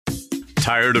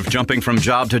Tired of jumping from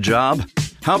job to job?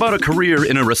 How about a career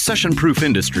in a recession-proof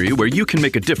industry where you can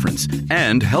make a difference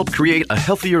and help create a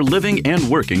healthier living and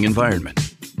working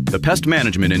environment? The pest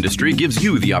management industry gives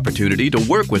you the opportunity to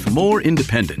work with more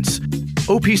independence.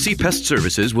 OPC Pest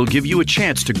Services will give you a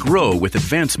chance to grow with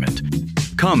advancement.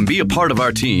 Come be a part of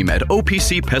our team at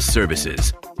OPC Pest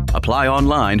Services. Apply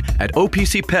online at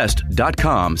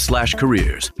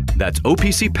opcpest.com/careers. That's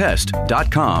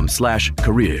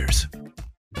opcpest.com/careers.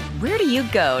 Where do you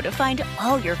go to find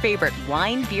all your favorite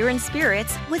wine, beer, and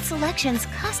spirits with selections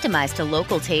customized to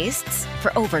local tastes?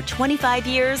 For over 25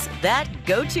 years, that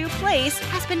go-to place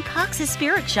has been Cox's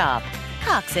Spirit Shop.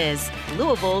 Cox's,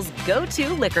 Louisville's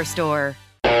go-to liquor store.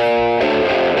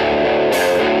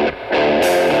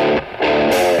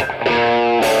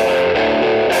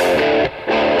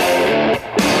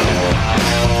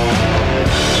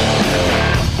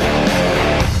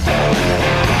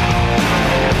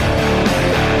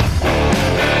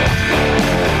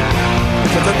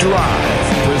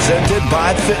 Drive, presented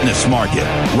by Fitness Market,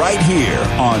 right here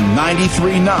on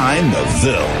 93.9 The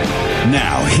Ville.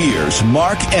 Now, here's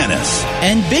Mark Ennis.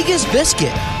 And Biggest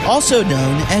Biscuit, also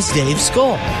known as Dave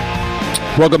Skull.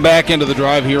 Welcome back into The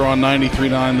Drive here on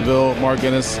 93.9 The Ville. Mark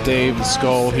Ennis, Dave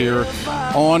Skull here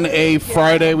on a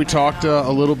Friday. We talked a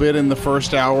little bit in the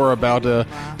first hour about the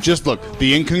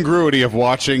incongruity of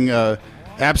watching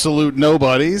absolute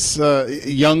nobodies,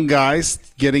 young guys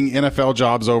getting NFL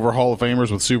jobs over Hall of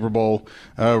Famers with Super Bowl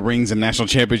rings and national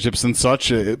championships and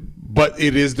such. But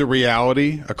it is the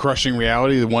reality, a crushing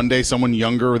reality, that one day someone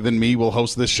younger than me will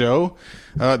host this show.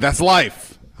 That's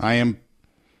life. I'm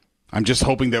just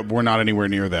hoping that we're not anywhere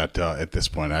near that at this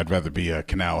point. I'd rather be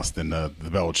Canales than the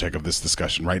Belichick of this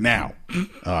discussion right now,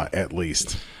 at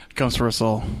least. It comes for us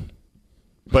all.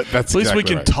 But that's at least exactly we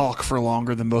can right. talk for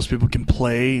longer than most people can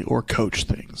play or coach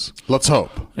things. Let's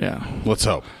hope. Yeah. Let's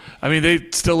hope. I mean, they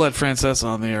still let Francesa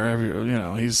on the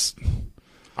air. He's.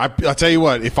 I'll tell you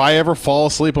what. If I ever fall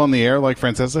asleep on the air like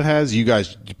Francesa has, you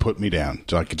guys put me down.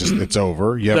 So I could just. It's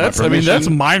over. You have my permission. That's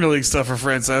minor league stuff for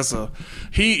Francesa.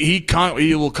 He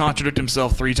will contradict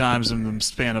himself 3 times in the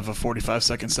span of a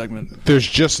 45-second segment. There's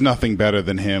just nothing better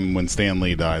than him when Stan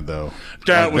Lee died, though.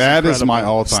 That is my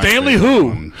all-time. Stanley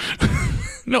who?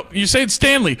 No, you said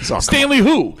Stanley. Stanley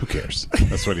who? Who cares?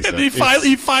 That's what he said. he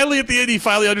finally at the end, he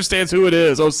finally understands who it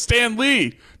is. Oh, Stan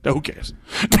Lee. No, who cares?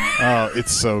 Oh,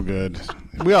 it's so good.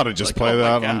 We ought to just play that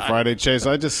on God. Friday. Chase,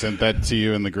 I just sent that to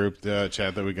you in the group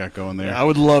chat that we got going there. Yeah, I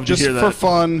would love to hear that. Just for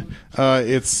fun,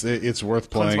 it's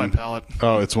worth playing. Cleanse my palate.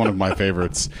 Oh, it's one of my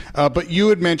favorites. But you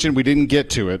had mentioned, we didn't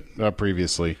get to it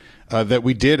previously, that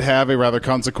we did have a rather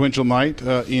consequential night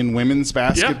in women's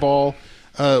basketball. Yeah.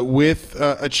 With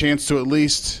a chance to at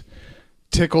least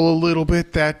tickle a little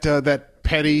bit that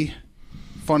petty,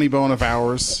 funny bone of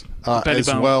ours as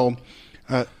bone. Well.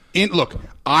 Look,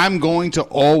 I'm going to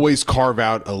always carve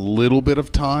out a little bit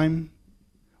of time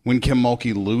when Kim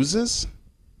Mulkey loses.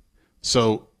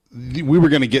 So we were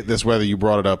going to get this whether you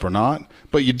brought it up or not,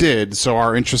 but you did. So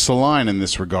our interests align in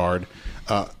this regard.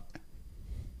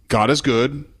 God is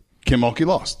good. Kim Mulkey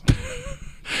lost.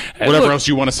 Whatever else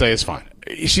you want to say is fine.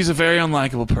 She's a very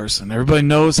unlikable person. Everybody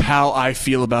knows how I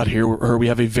feel about her. We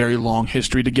have a very long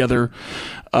history together.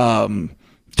 Don't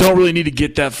really need to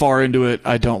get that far into it.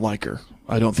 I don't like her.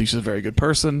 I don't think she's a very good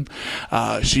person.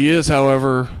 She is,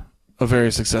 however, a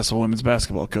very successful women's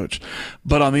basketball coach.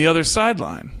 But on the other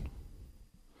sideline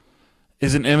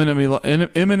is an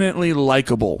eminently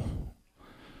likable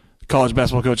college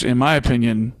basketball coach, in my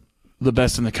opinion, the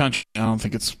best in the country. I don't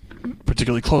think it's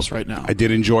particularly close right now. I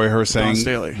did enjoy her saying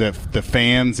that the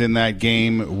fans in that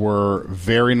game were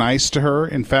very nice to her.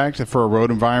 In fact, for a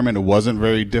road environment, it wasn't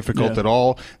very difficult at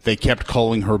all. They kept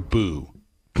calling her Boo,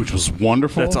 which was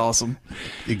wonderful. That's awesome.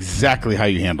 Exactly how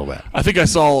you handle that. I think I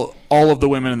saw all of the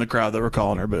women in the crowd that were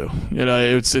calling her Boo.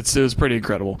 It was pretty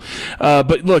incredible.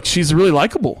 But look, she's really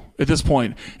likable at this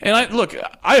point. And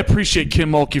I appreciate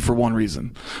Kim Mulkey for one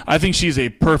reason. I think she's a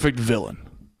perfect villain.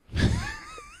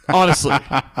 Honestly,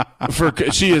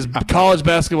 she is college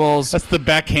basketball's. That's the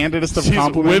backhandedest of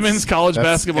compliments. Women's college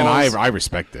basketball, and I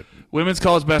respect it. Women's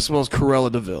college basketball is Cruella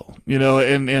de Vil,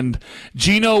 and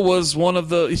Gino was one of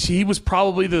the. He was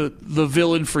probably the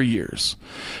villain for years,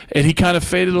 and he kind of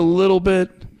faded a little bit.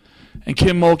 And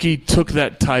Kim Mulkey took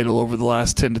that title over the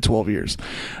last 10 to 12 years,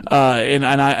 and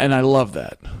I love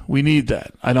that. We need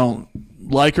that. I don't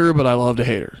like her, but I love to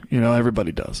hate her.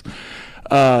 Everybody does.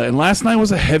 And last night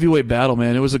was a heavyweight battle,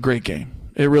 man. It was a great game.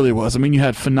 It really was. I mean, you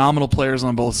had phenomenal players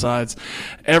on both sides.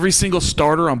 Every single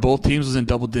starter on both teams was in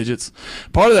double digits.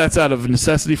 Part of that's out of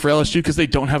necessity for LSU because they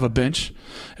don't have a bench.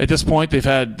 At this point, they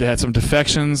had some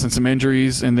defections and some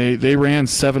injuries, and they ran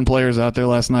 7 players out there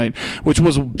last night, which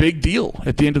was a big deal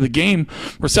at the end of the game,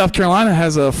 where South Carolina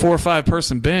has a 4 or 5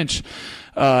 person bench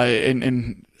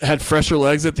and had fresher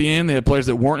legs at the end. They had players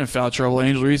that weren't in foul trouble.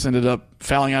 Angel Reese ended up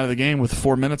fouling out of the game with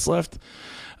 4 minutes left.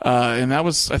 And that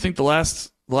was, I think, the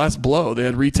last blow. They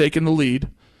had retaken the lead.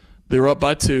 They were up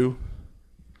by 2.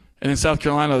 And then South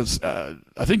Carolina,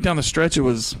 I think down the stretch it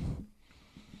was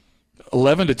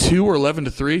 11-2 or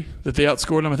 11-3 that they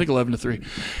outscored them. I think 11-3.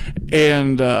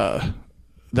 And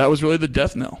that was really the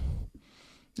death knell.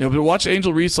 You know, but watch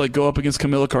Angel Reese go up against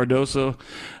Camila Cardoso.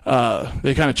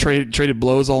 They kind of traded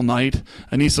blows all night.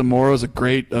 Anissa Morrow is a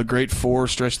great 4,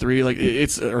 stretch 3,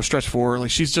 or stretch 4.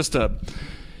 She's just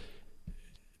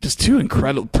two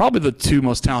incredible, probably the 2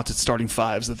 most talented starting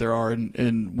 5s that there are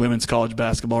in women's college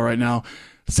basketball right now,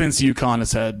 since UConn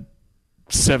has had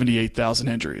 78,000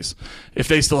 injuries. If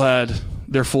they still had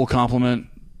their full complement,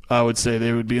 I would say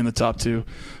they would be in the top 2.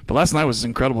 But last night was an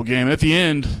incredible game. And at the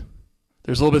end,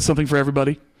 there's a little bit of something for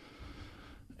everybody.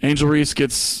 Angel Reese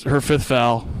gets her 5th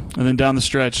foul, and then down the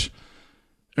stretch.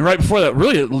 And right before that,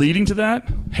 really leading to that,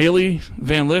 Haley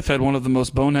Van Lith had one of the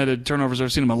most boneheaded turnovers I've ever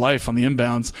seen in my life on the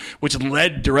inbounds, which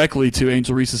led directly to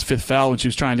Angel Reese's 5th foul when she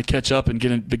was trying to catch up and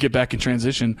get back in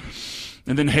transition.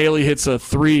 And then Haley hits a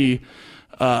 3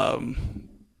 to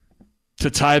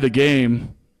tie the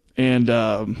game and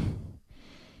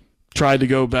tried to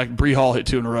go back. Bree Hall hit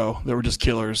 2 in a row that were just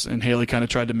killers, and Haley kind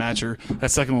of tried to match her. That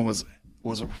second one was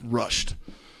rushed.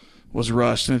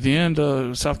 And at the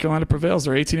end, South Carolina prevails.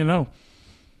 They're 18-0.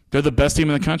 They're the best team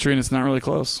in the country, and it's not really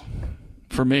close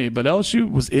for me. But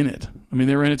LSU was in it. I mean,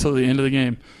 they were in it till the end of the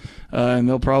game. And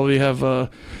they'll probably have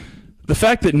the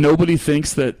fact that nobody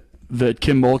thinks that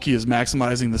Kim Mulkey is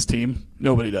maximizing this team.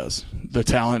 Nobody does. The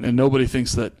talent. And nobody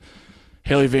thinks that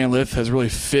Haley Van Lith has really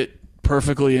fit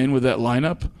perfectly in with that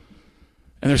lineup.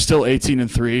 And they're still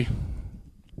 18-3.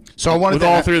 So I wanted with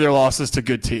all 3 of their losses to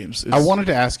good teams. I wanted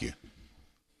to ask you,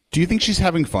 do you think she's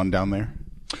having fun down there?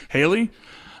 Haley?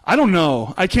 I don't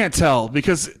know. I can't tell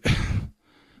because,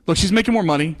 look, she's making more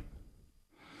money.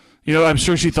 You know, I'm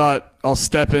sure she thought, I'll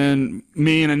step in,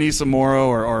 me and Anissa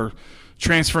Morrow are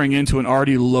transferring into an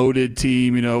already loaded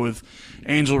team, you know, with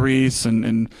Angel Reese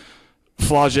and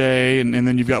Flage, and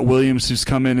then you've got Williams who's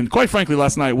come in. And quite frankly,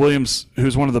 last night, Williams,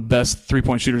 who's one of the best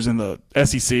three-point shooters in the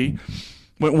SEC,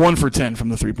 went 1 for 10 from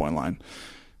the three-point line.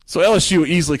 So LSU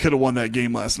easily could have won that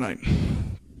game last night.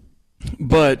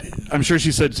 But I'm sure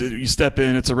she said you step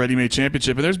in, it's a ready-made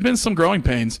championship. And there's been some growing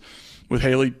pains with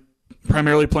Haley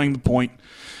primarily playing the point.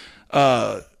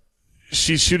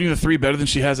 She's shooting the 3 better than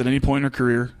she has at any point in her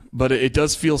career, but it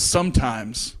does feel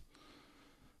sometimes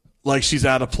like she's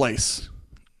out of place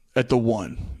at the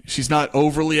 1. She's not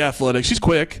overly athletic. She's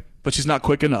quick, but she's not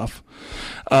quick enough.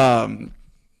 And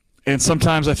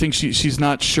sometimes I think she's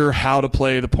not sure how to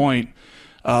play the point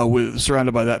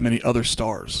surrounded by that many other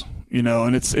stars. You know,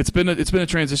 and it's been a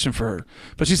transition for her.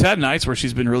 But she's had nights where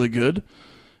she's been really good,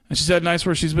 and she's had nights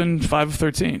where she's been 5 of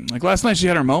 13. Like last night, she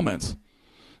had her moments,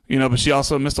 you know, but she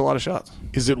also missed a lot of shots.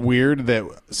 Is it weird that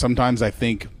sometimes I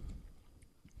think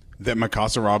that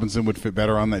Mikasa Robinson would fit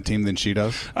better on that team than she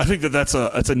does? I think that's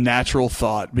a natural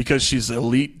thought because she's an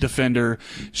elite defender.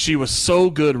 She was so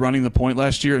good running the point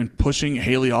last year and pushing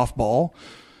Haley off ball.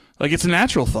 Like, it's a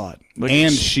natural thought. Like,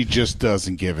 and she just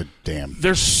doesn't give a damn.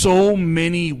 There's so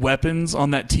many weapons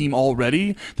on that team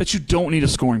already that you don't need a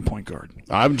scoring point guard.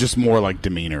 I'm just more like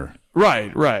demeanor.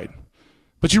 Right.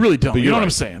 But you really don't. You know what I'm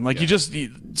right. saying? Like,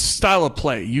 style of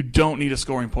play. You don't need a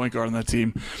scoring point guard on that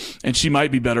team. And she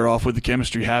might be better off with the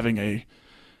chemistry having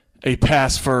a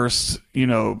pass first, you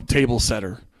know, table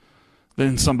setter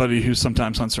than somebody who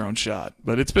sometimes hunts her own shot.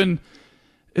 But it's been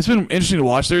interesting to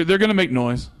watch. They're going to make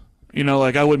noise. You know,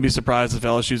 like I wouldn't be surprised if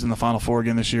LSU's in the Final Four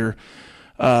again this year.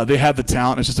 They have the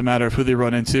talent. It's just a matter of who they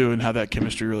run into and how that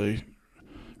chemistry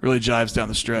really jives down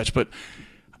the stretch. But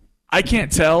I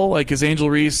can't tell, like, is Angel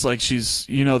Reese, like, she's,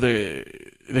 you know, they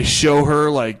show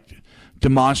her, like,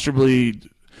 demonstrably,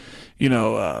 you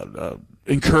know,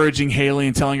 encouraging Haley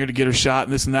and telling her to get her shot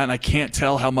and this and that, and I can't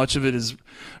tell how much of it is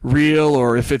real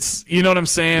or if it's, you know what I'm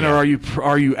saying, or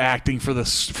are you acting for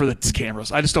the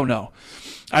cameras? I just don't know.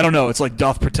 I don't know. It's like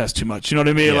doth protest too much. You know what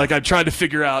I mean? Yeah. Like I tried to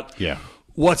figure out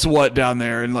what's what down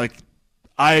there, and like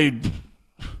I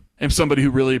am somebody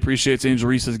who really appreciates Angel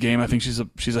Reese's game. I think she's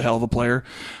a hell of a player.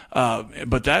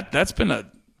 But it's been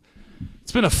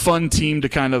a fun team to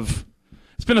kind of.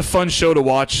 It's been a fun show to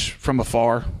watch from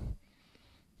afar.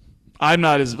 I'm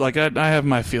not as like I have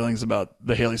my feelings about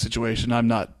the Haley situation. I'm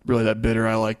not really that bitter.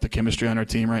 I like the chemistry on our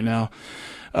team right now,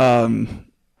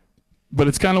 but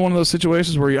it's kind of one of those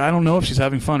situations where I don't know if she's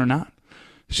having fun or not.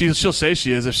 She'll say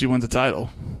she is if she wins the title,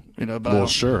 But well,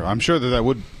 sure, I'm sure that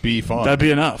would be fun. That'd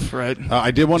be enough, right?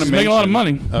 I did want to mention a lot of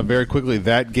money very quickly.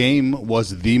 That game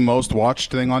was the most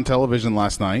watched thing on television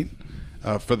last night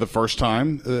for the first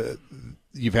time.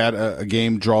 You've had a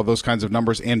game draw those kinds of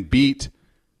numbers and beat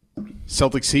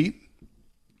Celtics Heat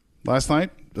last night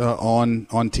on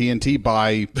TNT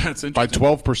by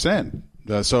 12%.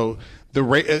 So the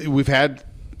rate we've had,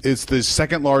 it's the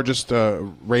second largest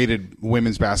rated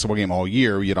women's basketball game all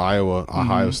year. We had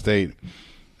Ohio State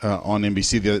on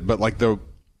NBC, but like the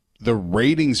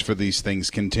ratings for these things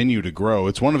continue to grow.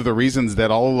 It's one of the reasons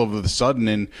that all of a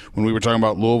sudden, when we were talking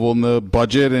about Louisville and the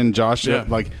budget and Josh,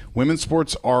 like women's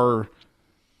sports are.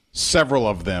 Several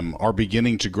of them are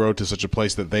beginning to grow to such a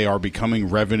place that they are becoming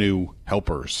revenue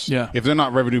helpers. Yeah. If they're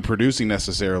not revenue producing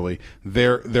necessarily,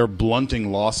 they're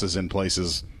blunting losses in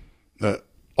places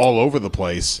all over the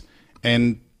place.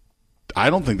 And I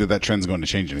don't think that trend's going to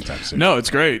change anytime soon. No, it's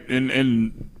great.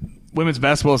 And women's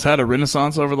basketball has had a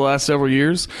renaissance over the last several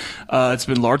years. It's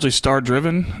been largely star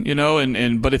driven,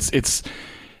 but it's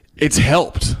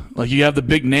helped. Like you have the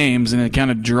big names and it kind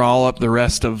of draw up the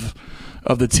rest of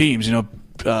the teams,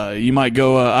 you might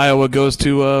go Iowa goes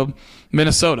to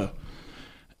Minnesota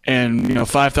and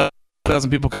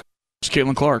 5,000 people watch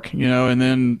Caitlin Clark, and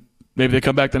then maybe they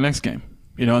come back the next game,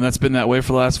 and that's been that way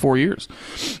for the last 4 years.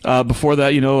 Before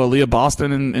that, Aaliyah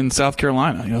Boston in South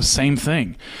Carolina, same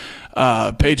thing.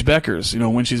 Paige Beckers,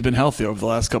 when she's been healthy over the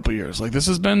last couple of years, like this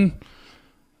has been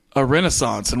a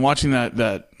renaissance, and watching that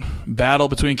battle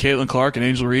between Caitlin Clark and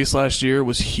Angel Reese last year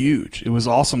was huge. It was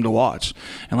awesome to watch.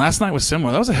 And last night was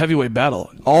similar. That was a heavyweight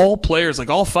battle. All players, like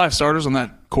all 5 starters on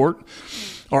that court,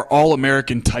 are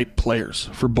all-American type players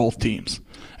for both teams.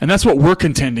 And that's what we're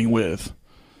contending with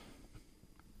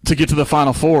to get to the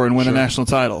Final Four and win a national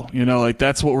title.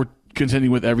 That's what we're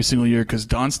contending with every single year, because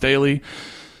Dawn Staley,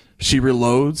 she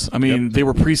reloads. I mean, They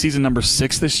were preseason number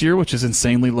 6 this year, which is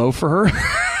insanely low for her.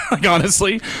 Like,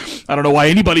 honestly, I don't know why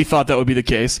anybody thought that would be the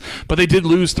case. But they did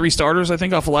lose 3 starters, I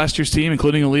think, off of last year's team,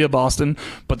 including Aaliyah Boston.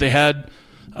 But they had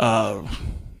at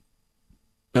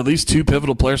least 2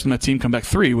 pivotal players from that team come back,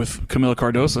 3 with Camila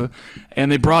Cardoso.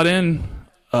 And they brought in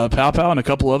Pow Pow and a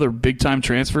couple other big-time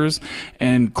transfers.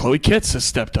 And Chloe Kitts has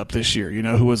stepped up this year,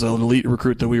 who was an elite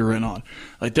recruit that we were in on.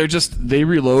 Like, they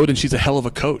reload, and she's a hell of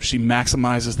a coach. She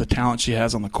maximizes the talent she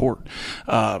has on the court.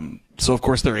 So, of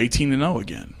course, they're 18-0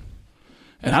 again.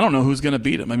 And I don't know who's going to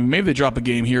beat them. I mean, maybe they drop a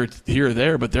game here or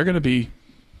there, but they're going to be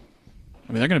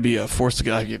a force to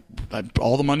get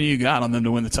all the money you got on them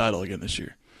to win the title again this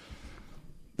year.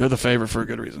 They're the favorite for a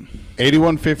good reason.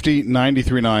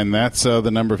 8150-93.9. That's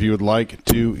the number if you would like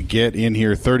to get in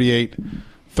here.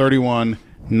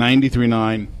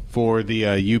 3831-93.9 for the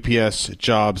UPS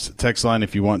Jobs text line.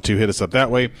 If you want to hit us up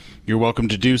that way, you're welcome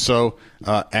to do so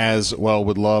as well.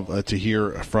 Would love to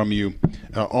hear from you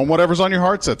on whatever's on your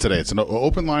heart set today. It's an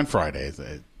open line Friday.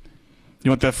 You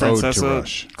want that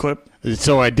Francesa clip?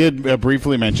 So I did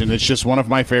briefly mention it's just one of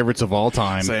my favorites of all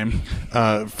time. Same.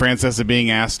 Francesa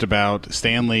being asked about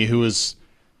Stan Lee, who is –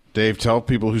 Dave, tell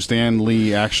people who Stan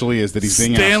Lee actually is that he's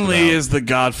being asked about. Stan Lee is the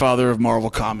godfather of Marvel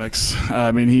Comics.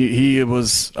 I mean, he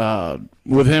was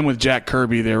with Jack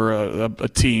Kirby. They were a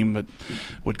team that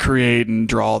would create and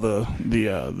draw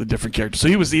the different characters. So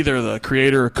he was either the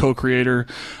creator or co-creator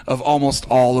of almost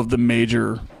all of the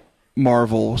major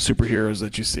Marvel superheroes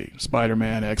that you see: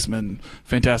 Spider-Man, X-Men,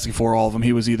 Fantastic Four, all of them.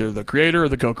 He was either the creator or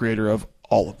the co-creator of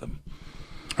all of them.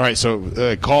 All right,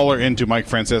 so caller into Mike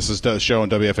Francesa's show on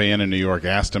WFAN in New York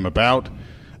asked him about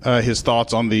his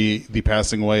thoughts on the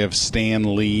passing away of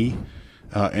Stan Lee,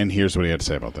 and here's what he had to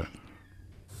say about that.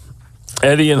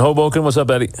 Eddie in Hoboken. What's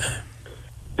up, Eddie?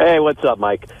 Hey, what's up,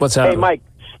 Mike? What's happening? Hey, Mike,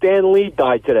 Stan Lee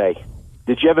died today.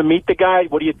 Did you ever meet the guy?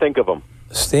 What do you think of him?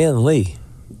 Stan Lee?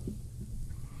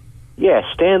 Yeah,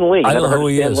 Stan Lee. I don't know who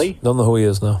he is. Don't know who he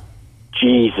is, no.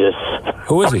 Jesus.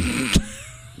 Who is he?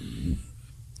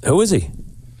 Who is he?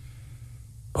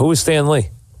 Who is Stan Lee?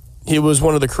 He was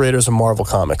one of the creators of Marvel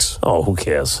Comics. Oh, who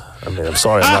cares? I mean, I'm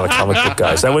sorry, I'm not a comic book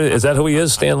guy. Is that who he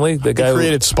is, Stan Lee? The guy who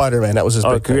created Spider-Man. That was his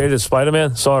big created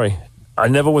Spider-Man? Sorry. I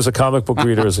never was a comic book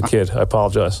reader as a kid. I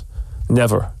apologize.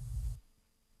 Never.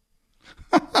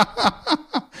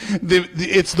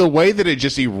 It's the way that it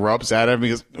just erupts out of him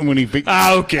because when he thinks,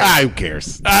 who cares? Who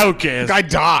cares? Who cares? The guy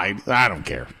died. I don't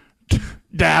care. Who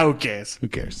cares? Who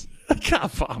cares?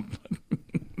 Come on.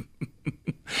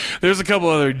 There's a couple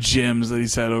other gems that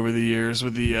he's had over the years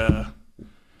with the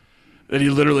that he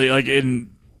literally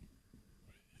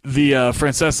the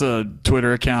Francesa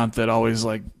Twitter account that always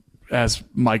as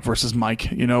Mike versus Mike,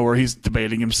 where he's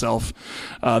debating himself.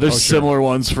 There's similar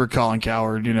ones for Colin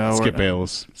Cowherd, Skip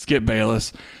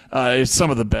Bayless. It's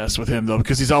some of the best with him, though,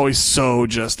 because he's always so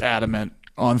just adamant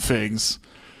on things.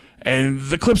 And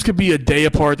the clips could be a day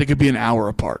apart. They could be an hour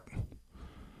apart.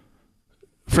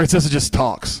 Francesa just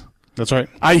talks. That's right.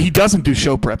 He doesn't do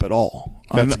show prep at all.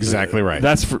 That's exactly right.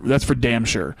 That's for damn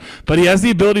sure. But he has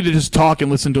the ability to just talk and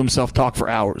listen to himself talk for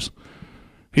hours.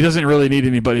 He doesn't really need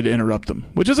anybody to interrupt him,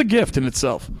 which is a gift in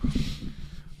itself.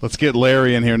 Let's get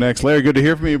Larry in here next. Larry, good to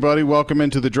hear from you, buddy. Welcome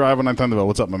into the Drive on 9th Thunderbolt.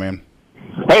 What's up, my man?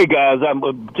 Hey, guys. I'm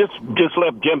just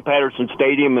left Jim Patterson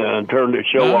Stadium and turned the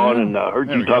show on and heard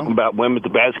you talking about women's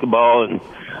basketball and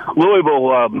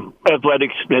Louisville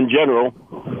athletics in general.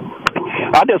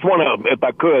 I just want to, if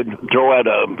I could, throw out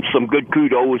some good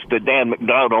kudos to Dan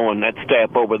McDonald and that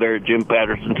staff over there at Jim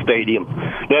Patterson Stadium.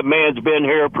 That man's been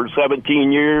here for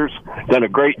 17 years, done a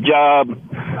great job,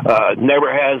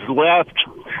 never has left.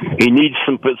 He needs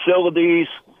some facilities.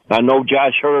 I know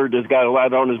Josh Hurd has got a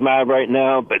lot on his mind right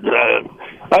now, but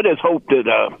I just hope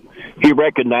that he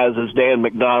recognizes Dan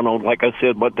McDonald, like I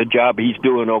said, what the job he's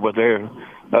doing over there.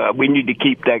 We need to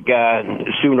keep that guy, and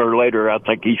sooner or later, I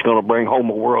think he's going to bring home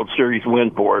a World Series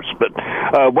win for us. But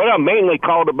what I'm mainly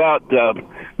called about,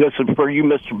 this is for you,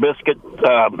 Mr. Biscuit.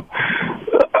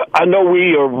 I know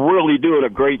we are really doing a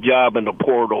great job in the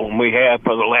portal, and we have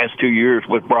for the last 2 years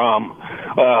with Brom.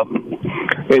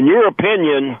 In your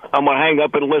opinion, I'm going to hang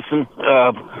up and listen.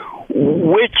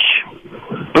 Which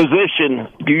position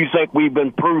do you think we've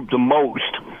improved the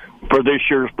most for this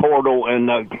year's portal, and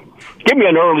give me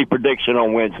an early prediction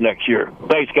on wins next year.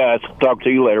 Thanks, guys. Talk to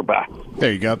you later. Bye.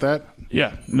 There, you got that?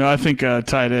 Yeah. No, I think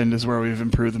tight end is where we've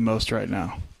improved the most right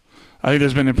now. I think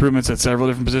there's been improvements at several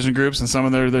different position groups, and some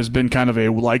of there's been kind of a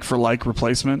like-for-like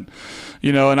replacement.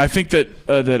 And I think that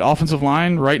that offensive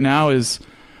line right now is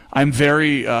 – I'm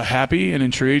very happy and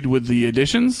intrigued with the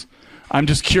additions. I'm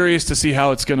just curious to see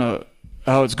how it's going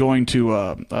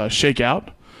to shake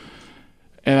out.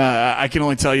 And I can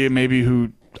only tell you maybe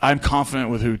who I'm confident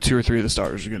with who 2 or 3 of the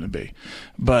starters are going to be.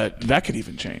 But that could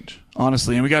even change,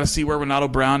 honestly. And we got to see where Renato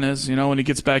Brown is, when he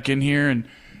gets back in here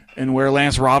and where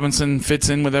Lance Robinson fits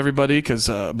in with everybody, because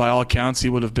by all accounts he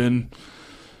would have been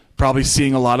probably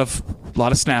seeing a lot of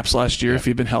snaps last year if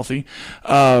he'd been healthy.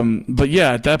 But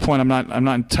yeah, at that point I'm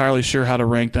not entirely sure how to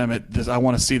rank them. I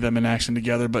want to see them in action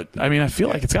together. But I mean, I feel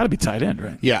like it's got to be tight end,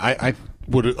 right? Yeah, I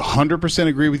would 100%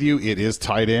 agree with you. It is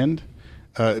tight end.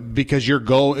 Because your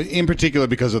goal, in particular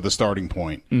because of the starting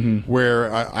point,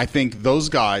 where I think those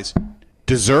guys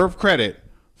deserve credit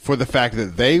for the fact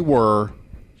that they were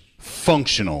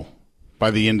functional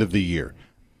by the end of the year.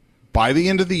 By the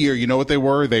end of the year, you know what they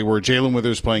were? They were Jalen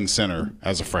Withers playing center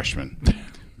as a freshman.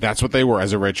 That's what they were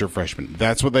as a redshirt freshman.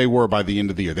 That's what they were by the end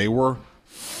of the year. They were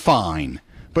fine,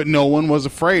 but no one was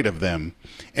afraid of them.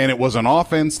 And it was an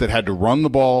offense that had to run the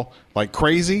ball like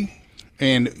crazy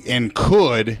and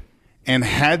could – and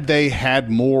had they had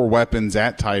more weapons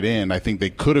at tight end, I think they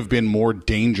could have been more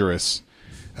dangerous,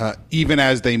 even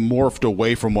as they morphed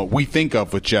away from what we think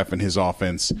of with Jeff and his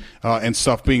offense and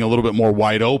stuff being a little bit more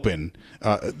wide open.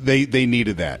 They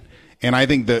needed that. And I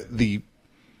think the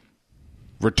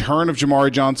return of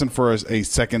Jamari Johnson for a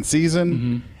second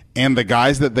season and the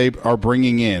guys that they are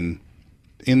bringing in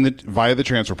via the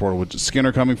transfer portal, with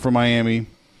Skinner coming from Miami,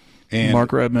 and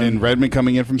Mark Redmond. And Redmond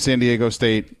coming in from San Diego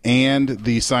State, and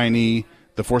the signee,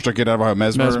 the 4-star kid out of Ohio,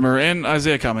 Mesmer, and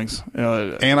Isaiah Cummings.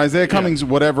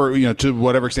 Whatever, to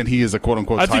whatever extent he is a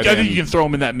quote-unquote tight end. I think you can throw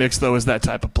him in that mix, though, as that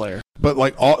type of player.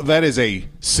 But that is a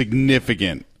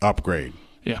significant upgrade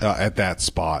at that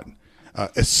spot,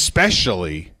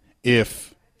 especially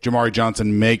if Jamari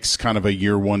Johnson makes kind of a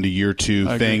year 1 to year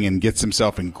 2 thing and gets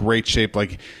himself in great shape.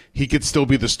 Like, he could still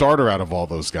be the starter out of all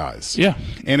those guys. Yeah.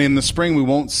 And in the spring, we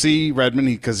won't see Redmond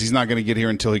because he's not going to get here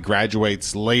until he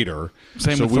graduates later.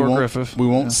 Same with Thor Griffith. We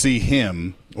won't see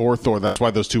him or Thor. That's why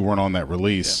those two weren't on that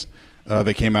release. Yeah.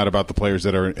 They came out about the players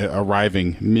that are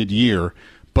arriving mid-year.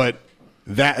 But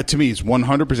that, to me, is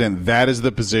 100%. That is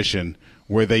the position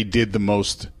where they did the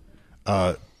most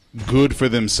good for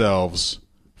themselves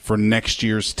for next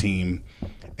year's team.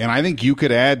 And I think you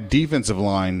could add defensive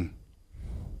line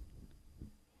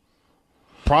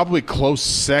probably close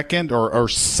second or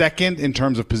second in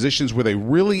terms of positions where they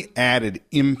really added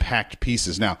impact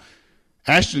pieces. Now,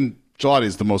 Ashton Gelati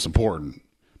is the most important,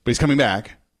 but he's coming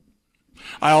back.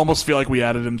 I almost feel like we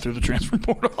added him through the transfer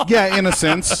portal. Yeah, in a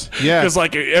sense. Yeah.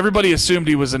 Because everybody assumed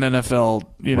he was an NFL,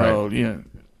 right.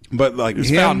 But he was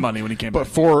found money when he came back.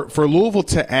 But for Louisville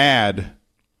to add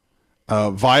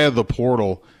via the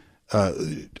portal,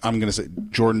 I'm going to say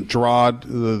Jordan Gerard,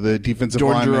 the defensive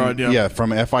lineman, Gerard,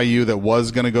 from FIU that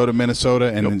was going to go to Minnesota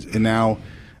and now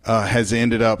has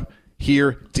ended up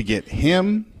here. To get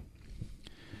him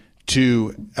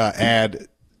to add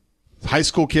high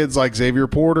school kids like Xavier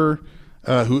Porter,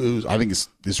 who I think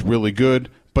is really good,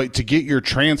 but to get your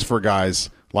transfer guys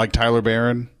like Tyler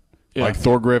Barron, like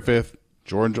Thor Griffith,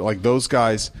 Jordan, like those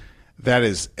guys, that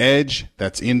is edge,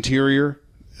 that's interior.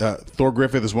 Thor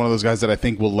Griffith is one of those guys that I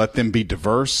think will let them be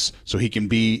diverse, so he can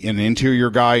be an interior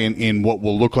guy in what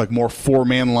will look like more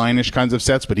four-man line-ish kinds of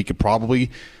sets, but he could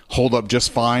probably hold up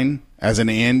just fine as an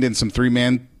end in some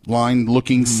three-man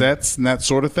line-looking sets and that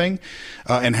sort of thing.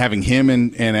 And having him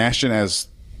and Ashton as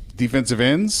defensive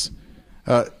ends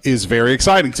is very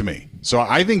exciting to me. So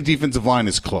I think defensive line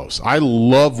is close. I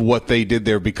love what they did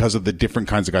there because of the different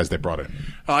kinds of guys they brought in.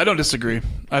 I don't disagree.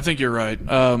 I think you're right.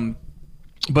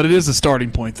 But it is a starting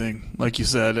point thing, like you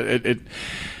said.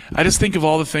 I just think of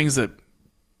all the things that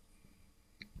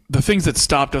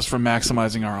stopped us from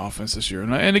maximizing our offense this year.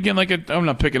 And again, I'm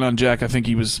not picking on Jack. I think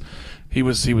he was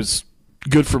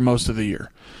good for most of the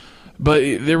year. But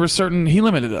there were he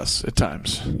limited us at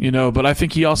times, but I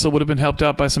think he also would have been helped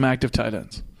out by some active tight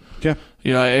ends. Yeah.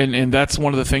 And that's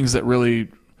one of the things that really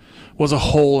was a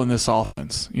hole in this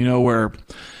offense, where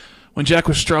when Jack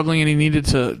was struggling and he needed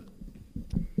to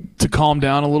calm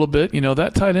down a little bit,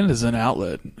 that tight end is an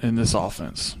outlet in this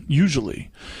offense,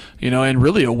 usually, and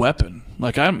really a weapon.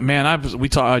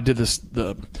 I did this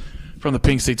from the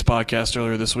Pink Seats podcast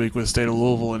earlier this week with the State of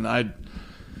Louisville, and I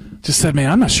just said, man,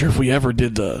 I'm not sure if we ever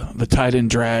did the tight end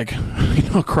drag,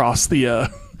 across the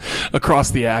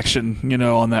action,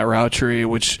 on that route tree.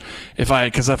 Which if I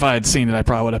had seen it, I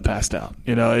probably would have passed out.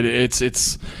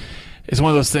 It's one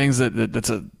of those things that's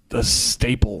a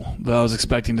staple that I was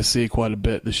expecting to see quite a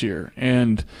bit this year,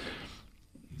 and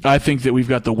I think that we've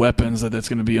got the weapons that's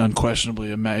going to be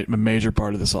unquestionably a major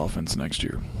part of this offense next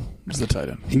year. Is the tight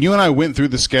end. And you and I went through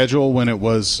the schedule when it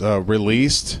was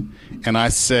released, and I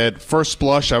said first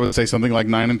blush I would say something like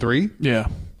 9-3. Yeah,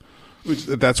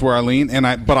 that's where I lean,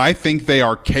 but I think they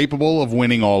are capable of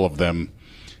winning all of them,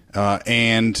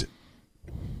 and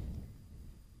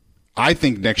I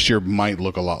think next year might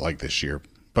look a lot like this year.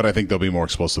 But I think they'll be more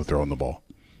explosive throwing the ball.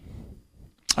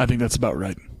 I think that's about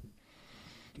right.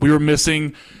 We were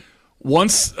missing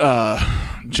once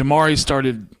Jamari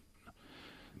started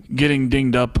getting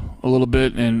dinged up a little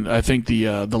bit, and I think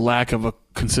the lack of a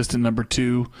consistent number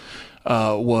two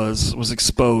was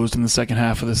exposed in the second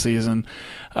half of the season,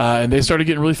 and they started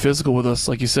getting really physical with us.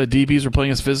 Like you said, DBs were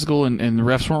playing us physical, and the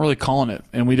refs weren't really calling it,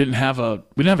 and we didn't have a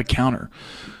counter.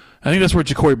 I think that's where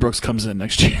Ja'Cory Brooks comes in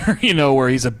next year, where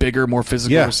he's a bigger, more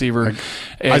physical receiver. And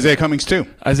Isaiah Cummings, too.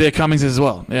 Isaiah Cummings as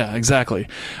well. Yeah, exactly.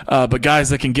 But guys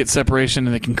that can get separation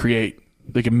and they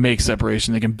can make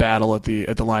separation, they can battle at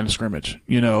the line of scrimmage,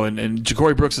 and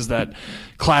Ja'Cory Brooks is that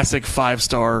classic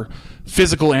 5-star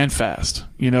physical and fast,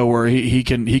 where he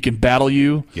can battle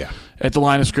you at the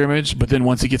line of scrimmage, but then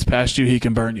once he gets past you, he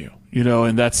can burn you,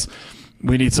 and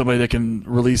we need somebody that can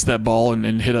release that ball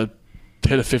and hit a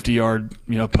 50-yard,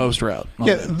 post route.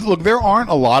 Look, there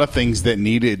aren't a lot of things that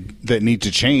need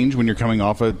to change when you're coming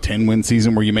off a 10-win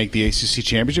season where you make the ACC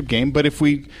championship game. But if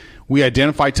we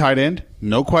identify tight end,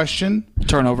 no question.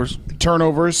 Turnovers,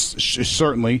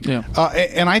 certainly. Yeah.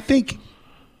 And I think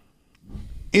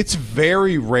it's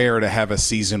very rare to have a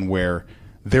season where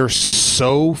there's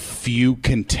so few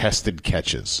contested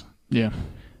catches. Yeah.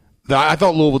 I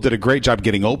thought Louisville did a great job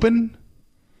getting open.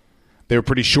 They were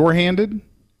pretty sure-handed.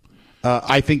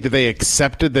 I think that they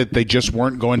accepted that they just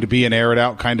weren't going to be an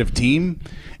air-it-out kind of team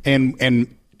and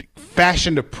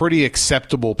fashioned a pretty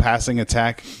acceptable passing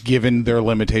attack given their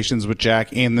limitations with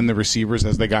Jack and then the receivers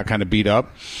as they got kind of beat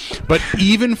up. But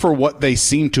even for what they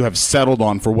seemed to have settled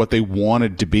on for what they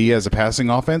wanted to be as a passing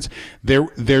offense,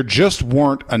 there just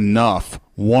weren't enough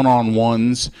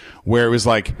one-on-ones where it was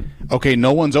like, okay,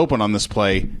 no one's open on this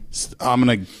play. I'm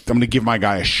gonna give my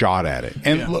guy a shot at it.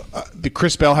 And look, the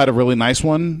Chris Bell had a really nice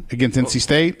one against NC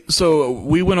State. So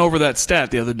we went over that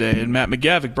stat the other day, and Matt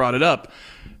McGavick brought it up.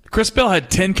 Chris Bell had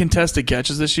 10 contested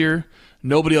catches this year.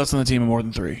 Nobody else on the team had more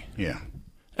than 3. Yeah.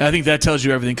 And I think that tells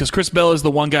you everything because Chris Bell is the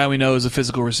one guy we know is a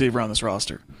physical receiver on this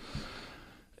roster.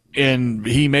 And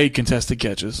he made contested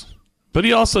catches. But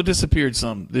he also disappeared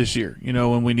some this year,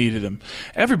 when we needed him.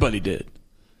 Everybody did.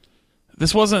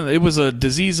 It was a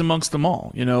disease amongst them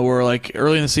all, where like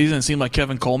early in the season it seemed like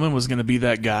Kevin Coleman was going to be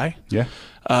that guy. Yeah.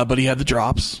 But he had the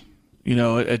drops.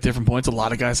 at different points. A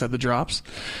lot of guys had the drops.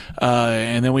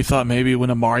 And then we thought maybe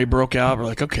when Amari broke out, we're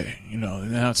like, okay,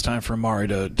 now it's time for Amari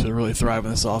to really thrive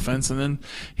in this offense. And then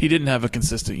he didn't have a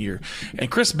consistent year. And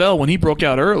Chris Bell, when he broke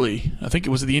out early, I think it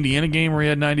was the Indiana game where he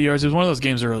had 90 yards. It was one of those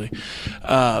games early.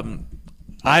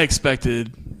 I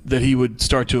expected that he would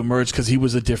start to emerge because he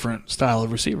was a different style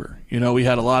of receiver. We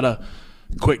had a lot of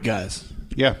quick guys.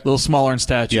 Yeah. A little smaller in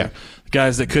stature. Yeah.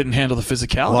 Guys that couldn't handle the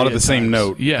physicality. A lot of the same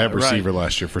times. note at receiver right.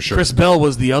 last year, for sure. Chris Bell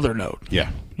was the other note.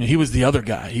 Yeah. He was the other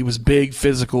guy. He was big,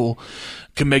 physical,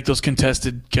 could make those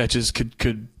contested catches,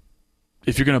 could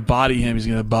if you're going to body him, he's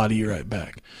going to body you right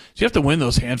back. So you have to win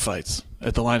those hand fights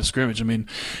at the line of scrimmage. I mean,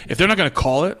 if they're not going to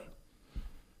call it,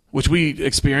 which we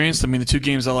experienced, the two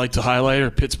games I like to highlight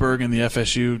are Pittsburgh and the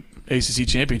FSU ACC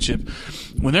Championship.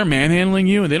 When they're manhandling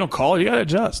you and they don't call it, you got to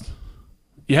adjust.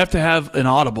 You have to have an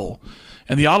audible.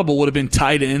 And the audible would have been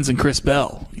tight ends and Chris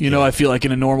Bell. I feel like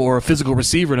in a normal or a physical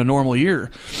receiver in a normal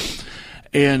year.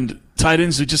 And tight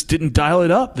ends who just didn't dial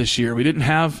it up this year. We didn't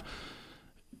have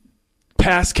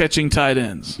pass-catching tight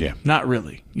ends. Yeah. Not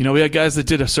really. We had guys that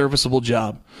did a serviceable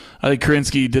job. I think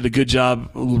Krinsky did a good job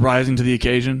rising to the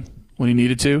occasion when he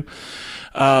needed to.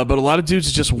 But a lot of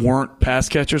dudes just weren't pass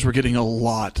catchers. We're getting a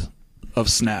lot of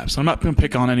snaps. I'm not going to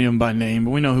pick on any of them by name,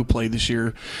 but we know who played this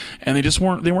year. And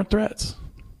they weren't threats.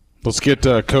 Let's get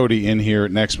Cody in here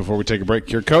next before we take a break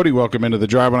here. Cody, welcome into the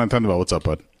Drive on Thunderball. What's up,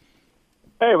 bud?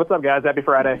 Hey, what's up, guys? Happy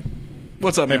Friday.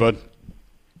 What's up, man? Hey, bud.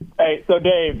 Hey, so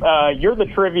Dave, you're the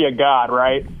trivia god,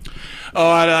 right?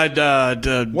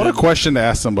 Oh, what a question to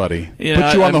ask somebody.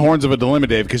 Put you on the horns of a dilemma,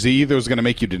 Dave, because he either was going to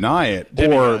make you deny it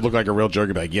or look like a real jerk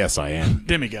and be like, yes, I am.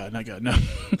 Demigod, not God, no.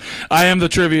 I am the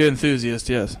trivia enthusiast,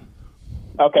 yes.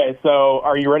 Okay, so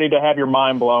are you ready to have your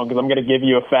mind blown? Because I'm going to give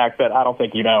you a fact that I don't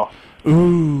think you know.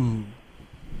 Ooh.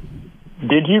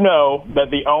 Did you know that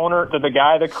the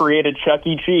guy that created Chuck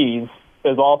E. Cheese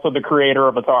is also the creator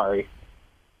of Atari?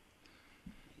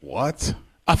 What?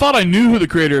 I thought I knew who the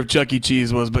creator of Chuck E.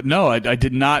 Cheese was, but no, I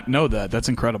did not know that. That's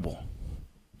incredible.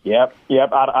 Yep.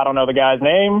 I don't know the guy's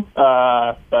name,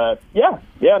 but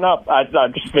no. I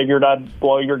just figured I'd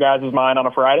blow your guys' mind on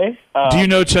a Friday. Do you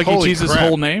know Chuck E. Cheese's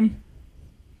whole name?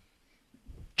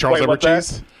 Charles Edward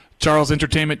Cheese? Charles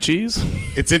Entertainment Cheese?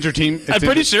 It's entertainment. I'm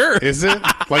pretty sure. Is it?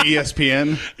 Like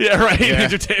ESPN? Yeah, right. Yeah.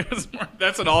 Entertainment.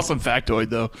 That's an awesome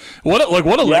factoid, though. What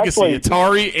a legacy.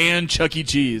 Atari and Chuck E.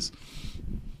 Cheese.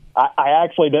 I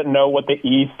actually didn't know what the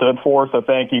E stood for, so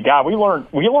thank you. God, we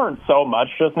learned so much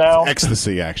just now. It's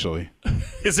ecstasy, actually.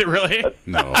 Is it really?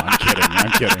 No,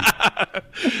 I'm kidding.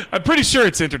 I'm pretty sure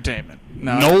it's entertainment.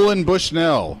 No. Nolan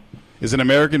Bushnell is an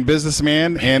American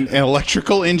businessman and an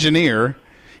electrical engineer.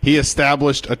 He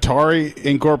established Atari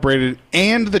Incorporated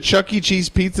and the Chuck E. Cheese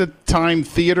Pizza Time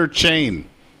theater chain.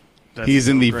 He's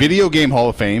in the Video Game Hall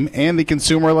of Fame and the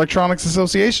Consumer Electronics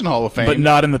Association Hall of Fame. But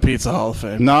not in the Pizza Hall of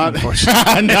Fame. Not.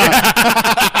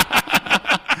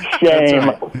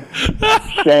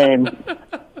 Shame.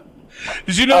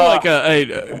 Did you know,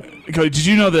 did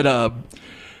you know that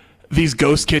these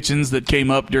ghost kitchens that came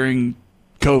up during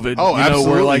COVID. Oh,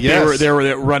 absolutely. They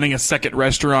were running a second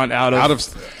restaurant out of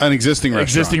an existing restaurant.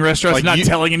 Existing restaurants, not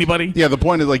telling anybody. Yeah, the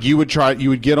point is you would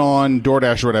get on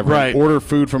DoorDash or whatever, right, and order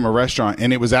food from a restaurant,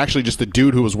 and it was actually just the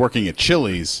dude who was working at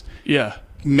Chili's. Yeah,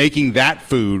 making that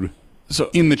food. So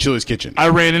in the Chili's kitchen. I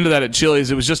ran into that at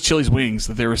Chili's. It was just Chili's Wings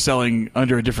that they were selling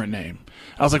under a different name.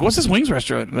 I was like, what's this wings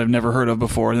restaurant that I've never heard of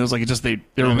before? And it was like, they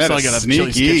were selling it at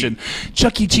Chili's kitchen.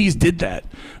 Chuck E. Cheese did that.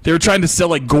 They were trying to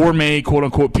sell gourmet, quote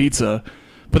unquote, pizza,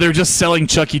 but they were just selling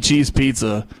Chuck E. Cheese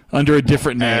pizza under a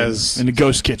different name in a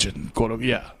ghost kitchen, quote unquote.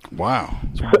 Yeah. Wow.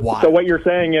 So what you're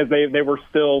saying is they were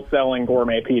still selling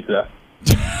gourmet pizza.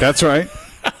 That's right.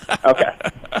 Okay.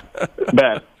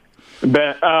 Bet.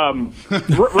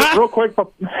 Real quick,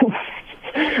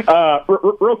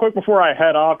 real quick before I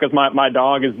head off, because my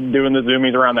dog is doing the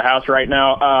zoomies around the house right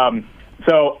now.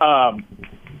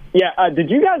 Did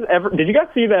you guys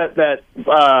see that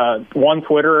one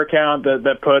Twitter account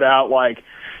that put out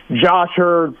Josh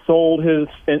Hurd sold his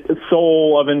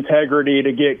soul of integrity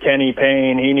to get Kenny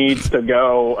Payne? He needs to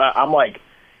go. I'm like,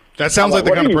 that sounds like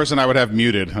the kind of person I would have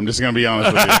muted. I'm just going to be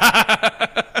honest with you.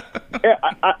 Yeah,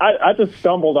 I just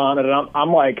stumbled on it, and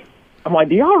I'm like,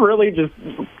 do y'all really just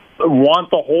want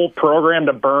the whole program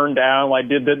to burn down? What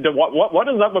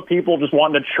is up with people just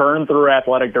wanting to churn through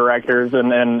athletic directors and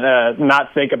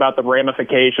not think about the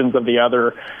ramifications of the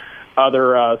other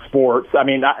sports? I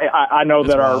mean, I know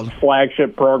that our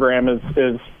flagship program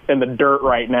is in the dirt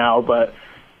right now, but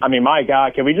I mean, my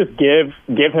God, can we just give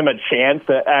him a chance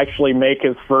to actually make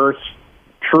his first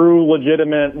true,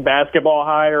 legitimate basketball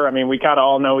hire? I mean, we kind of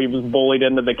all know he was bullied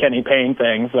into the Kenny Payne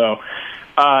thing. So,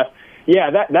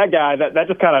 yeah, that guy, that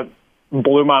just kind of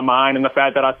blew my mind, and the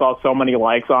fact that I saw so many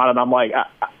likes on it. I'm like,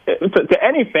 to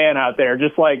any fan out there,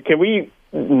 just like, can we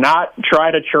not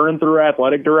try to churn through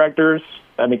athletic directors?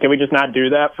 I mean, can we just not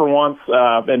do that for once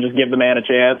and just give the man a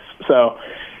chance? So,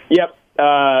 yep,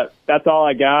 that's all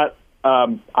I got.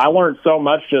 I learned so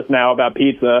much just now about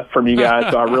pizza from you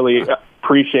guys, so I really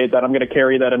appreciate that. I'm going to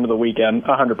carry that into the weekend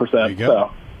 100%. There you go. So.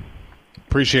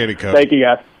 Appreciate it, Coach. Thank you,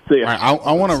 guys. See you. All right,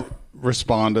 I want to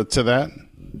respond to that.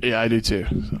 Yeah, I do too.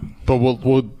 So. But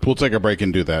we'll take a break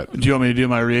and do that. Do you want me to do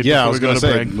my read? Yeah, I was going to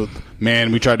say,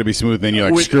 man, we tried to be smooth, then you're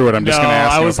like, screw it, I'm just going to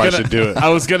ask you if I should do it. I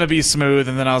was going to be smooth,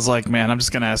 and then I was like, man, I'm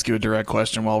just going to ask you a direct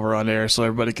question while we're on air so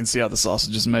everybody can see how the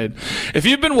sausage is made. If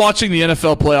you've been watching the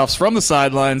NFL playoffs from the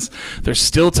sidelines, there's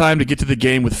still time to get to the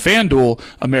game with FanDuel,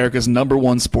 America's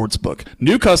 #1 sports book.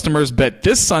 New customers bet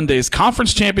this Sunday's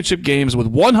conference championship games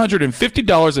with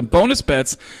 $150 in bonus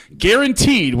bets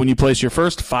guaranteed when you place your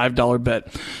first $5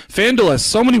 bet. FanDuel has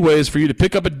so many ways for you to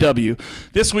pick up a W.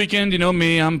 This weekend, you know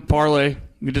me, I'm parlay.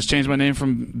 You just changed my name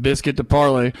from Biscuit to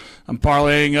Parlay. I'm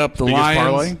parlaying up the Biggest Lions.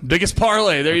 parlay? Biggest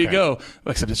parlay. There you go.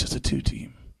 Except it's just a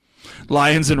 2-team.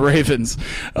 Lions and Ravens.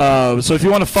 So if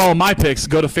you want to follow my picks,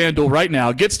 go to FanDuel right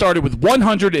now. Get started with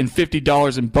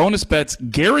 $150 in bonus bets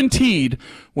guaranteed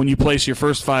when you place your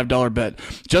first $5 bet.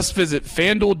 Just visit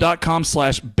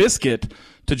FanDuel.com/biscuit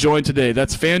to join today.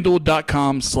 That's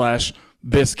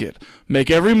FanDuel.com/biscuit. Make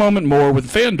every moment more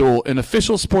with FanDuel, an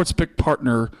official sportsbook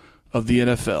partner of the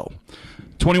NFL.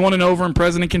 21 and over and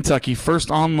present in Kentucky.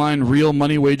 First online real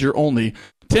money wager only.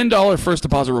 $10 first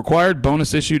deposit required.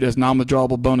 Bonus issued as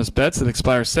non-withdrawable bonus bets that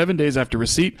expire 7 days after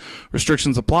receipt.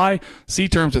 Restrictions apply. See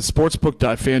terms at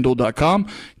sportsbook.fanduel.com.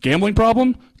 Gambling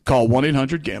problem? Call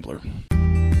 1-800-GAMBLER.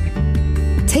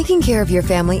 Taking care of your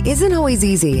family isn't always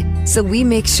easy, so we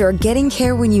make sure getting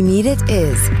care when you need it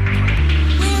is.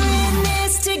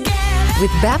 With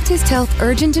Baptist Health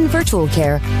Urgent and Virtual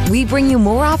Care, we bring you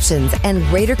more options and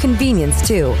greater convenience,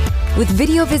 too. With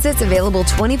video visits available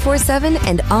 24/7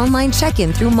 and online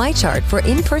check-in through MyChart for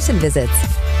in-person visits.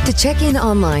 To check in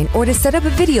online or to set up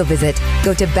a video visit,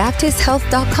 go to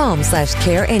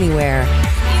baptisthealth.com/careanywhere.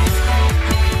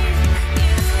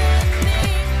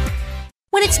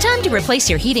 When it's time to replace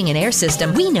your heating and air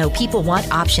system, we know people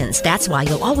want options. That's why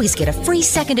you'll always get a free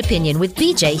second opinion with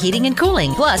BJ Heating and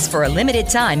Cooling. Plus, for a limited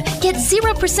time, get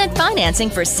 0%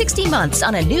 financing for 60 months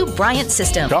on a new Bryant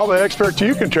system. Call the experts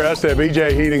you can trust at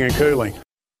BJ Heating and Cooling.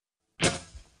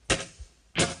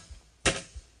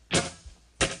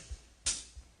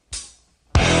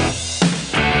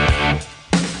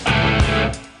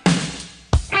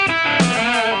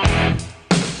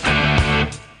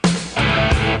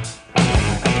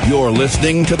 You're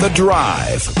listening to The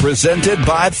Drive, presented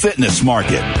by Fitness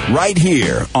Market, right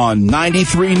here on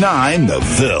 93.9 The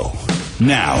Ville.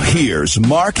 Now, here's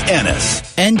Mark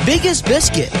Ennis. And Biggest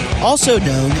Biscuit, also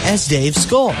known as Dave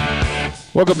Skull.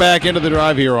 Welcome back into The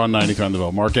Drive here on 93.9 The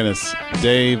Ville. Mark Ennis,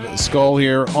 Dave Skull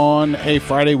here on a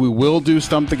Friday. We will do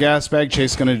Stump the Gas Bag.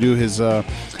 Chase is going to do his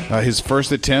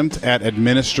first attempt at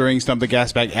administering Stump the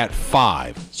Gas Bag at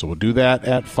 5. So we'll do that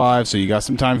at 5. So you got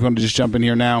some time if you want to just jump in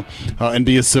here now and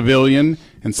be a civilian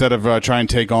instead of try and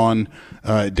take on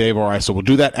Dave or I. So we'll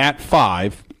do that at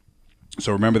 5.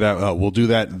 So remember that we'll do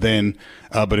that then.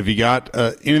 But if you got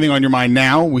anything on your mind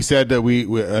now, we said that we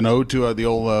an ode to the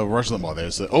old Rush Limbaugh.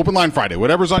 There's the Open Line Friday.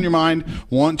 Whatever's on your mind,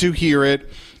 want to hear it.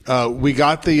 We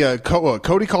got the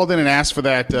Cody called in and asked for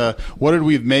that. What did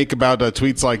we make about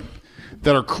tweets like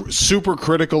that are super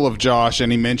critical of Josh?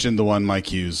 And he mentioned the one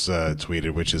Mike Hughes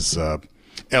tweeted, which is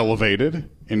elevated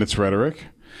in its rhetoric.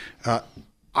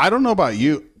 I don't know about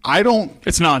you.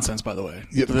 It's nonsense, by the way.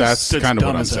 Yeah, that's kind of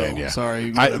what I'm saying. Yeah, sorry.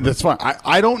 That's fine.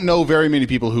 I don't know very many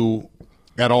people who,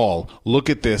 at all, look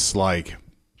at this like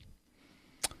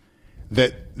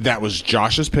that was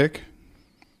Josh's pick,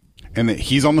 and that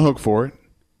he's on the hook for it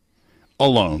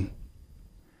alone,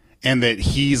 and that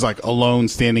he's like alone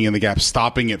standing in the gap,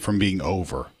 stopping it from being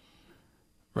over.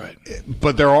 Right.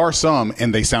 But there are some,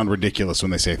 and they sound ridiculous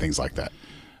when they say things like that.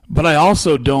 But I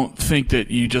also don't think that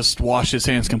you just wash his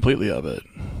hands completely of it.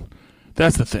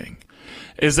 That's the thing,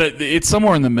 is that it's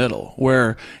somewhere in the middle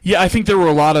where, yeah, I think there were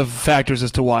a lot of factors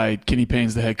as to why Kenny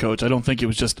Payne's the head coach. I don't think it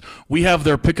was just we have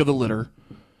their pick of the litter,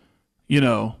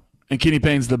 and Kenny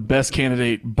Payne's the best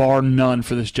candidate, bar none,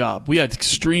 for this job. We had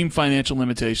extreme financial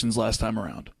limitations last time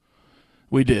around.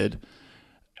 We did.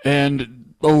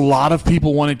 And a lot of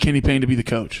people wanted Kenny Payne to be the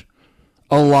coach.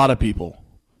 A lot of people.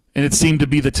 And it seemed to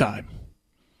be the time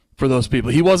for those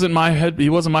people. He wasn't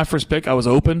my first pick. I was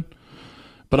open.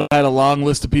 But I had a long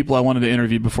list of people I wanted to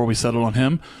interview before we settled on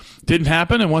him. Didn't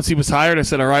happen, and once he was hired, I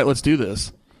said, all right, let's do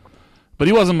this. but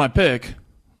he wasn't my pick.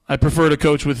 I prefer to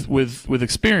coach with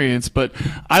experience, but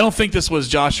I don't think this was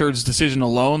Josh Heird's decision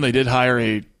alone. They did hire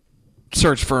a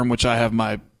search firm, which I have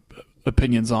my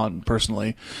opinions on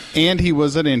personally. And he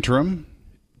was an interim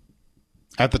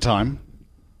at the time.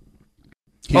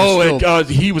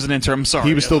 He was an interim. Sorry.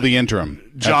 He was still the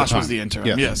interim. Josh was the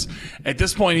interim, yes. At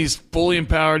this point, he's fully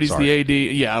empowered. He's the AD.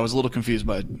 Yeah, I was a little confused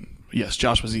by it. Yes,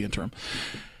 Josh was the interim.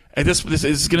 At this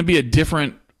is going to be a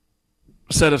different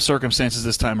set of circumstances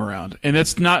this time around. And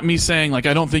that's not me saying, like,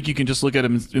 I don't think you can just look at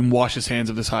him and wash his hands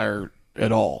of this hire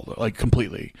at all, like,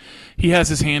 completely. He has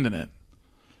his hand in it.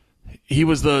 He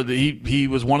was he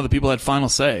was one of the people that had final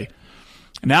say.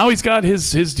 Now he's got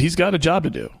he's got a job to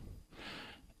do.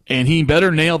 And he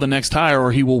better nail the next hire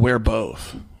or he will wear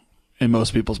both in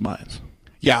most people's minds.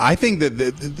 Yeah, I think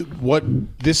that what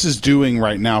this is doing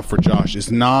right now for Josh is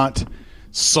not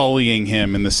sullying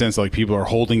him in the sense like people are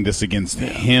holding this against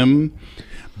him.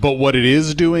 But what it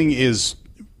is doing is,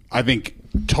 I think,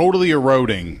 totally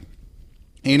eroding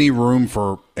any room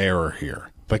for error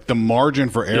here. Like the margin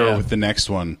for error with the next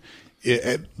one,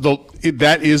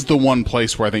 that is the one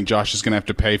place where I think Josh is going to have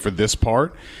to pay for this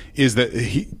part, is that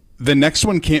the next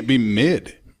one can't be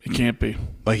mid. It can't be.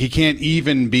 Like he can't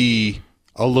even be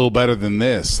a little better than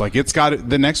this. Like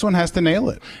the next one has to nail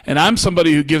it. And I'm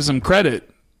somebody who gives him credit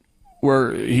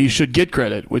where he should get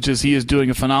credit, which is he is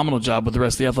doing a phenomenal job with the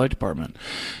rest of the athletic department.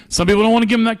 Some people don't want to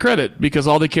give him that credit because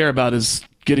all they care about is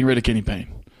getting rid of Kenny Payne.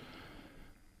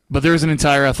 But there's an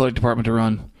entire athletic department to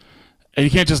run. And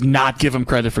you can't just not give him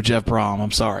credit for Jeff Brom.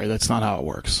 I'm sorry. That's not how it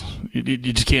works. You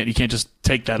just can't. You can't just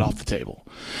take that off the table.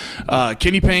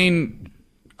 Kenny Payne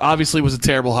obviously was a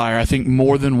terrible hire. I think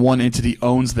more than one entity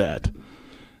owns that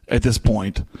at this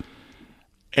point.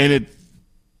 And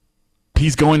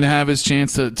he's going to have his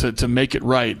chance to make it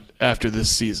right after this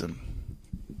season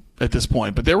at this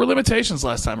point. But there were limitations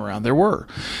last time around. There were.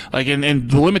 And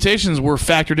the limitations were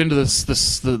factored into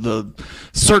the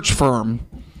search firm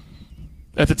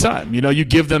at the time. You know, you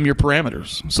give them your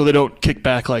parameters so they don't kick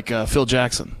back like Phil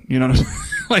Jackson, you know,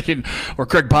 or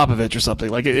Craig Popovich or something.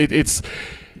 Like it's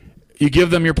you give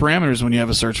them your parameters when you have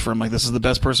a search firm. Like, this is the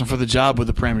best person for the job with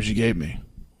the parameters you gave me,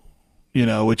 you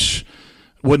know, which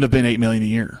wouldn't have been $8 million a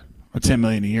year or $10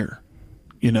 million a year,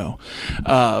 you know.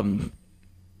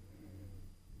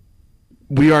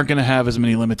 We aren't going to have as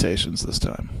many limitations this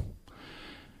time,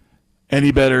 and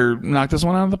he better knock this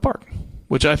one out of the park,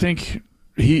 which I think.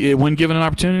 When given an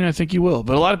opportunity, I think he will.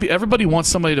 But everybody wants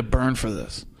somebody to burn for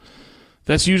this.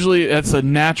 That's a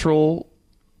natural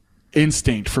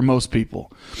instinct for most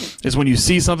people. Is when you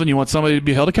see something, you want somebody to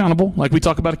be held accountable. Like we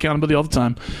talk about accountability all the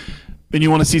time. And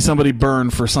you want to see somebody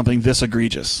burn for something this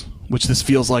egregious, which this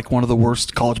feels like one of the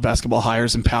worst college basketball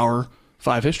hires in Power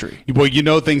 5 history. Well,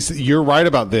 you're right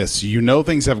about this. You know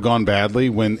things have gone badly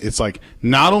when it's like,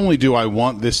 not only do I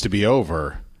want this to be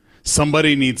over,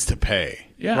 somebody needs to pay.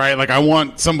 Yeah. Right. Like I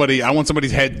want somebody's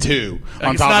head too.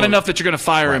 Like it's not enough that you're going to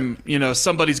fire him. You know,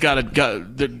 somebody's got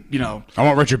to. You know, I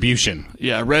want retribution.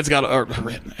 Yeah, head's got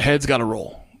to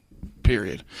roll.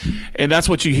 Period. And that's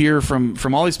what you hear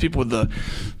from all these people with the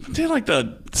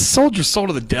soldier soul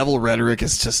to the devil rhetoric.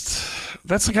 Is just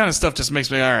that's the kind of stuff just makes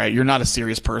me all right. You're not a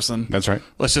serious person. That's right.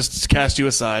 Let's just cast you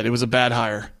aside. It was a bad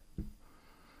hire.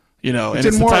 You know, and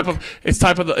it's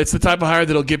the type of hire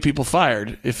that'll get people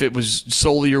fired if it was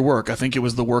solely your work. I think it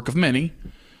was the work of many.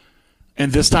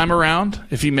 And this time around,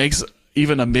 if he makes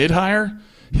even a mid hire,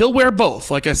 he'll wear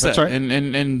both, like I said. That's right.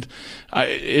 And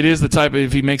it is the type,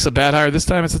 if he makes a bad hire this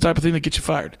time, it's the type of thing that gets you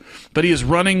fired. But he is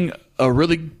running a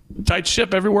really tight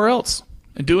ship everywhere else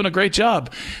and doing a great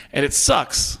job. And it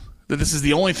sucks that this is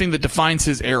the only thing that defines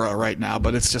his era right now,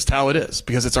 but it's just how it is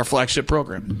because it's our flagship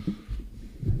program.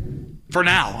 For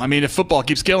now. I mean, if football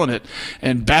keeps killing it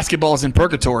and basketball is in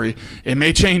purgatory, it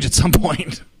may change at some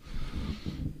point.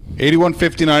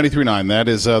 8150-939. That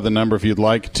is the number if you'd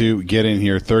like to get in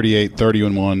here.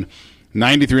 38-31-1.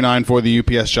 93.9 for the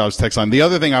UPS Jobs text line. The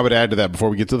other thing I would add to that before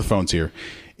we get to the phones here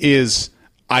is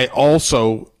I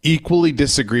also equally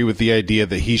disagree with the idea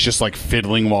that he's just like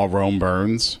fiddling while Rome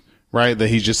burns. Right, that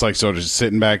he's just like sort of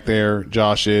sitting back there,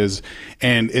 Josh is.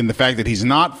 And in the fact that he's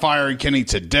not firing Kenny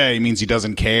today means he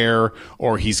doesn't care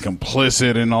or he's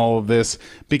complicit in all of this.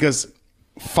 Because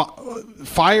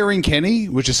firing Kenny,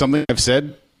 which is something I've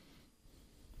said,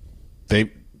 they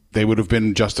would have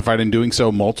been justified in doing so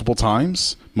multiple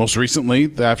times. Most recently,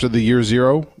 after the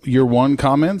year one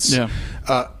comments. Yeah.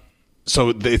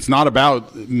 So it's not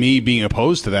about me being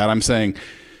opposed to that. I'm saying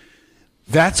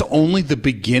that's only the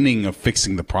beginning of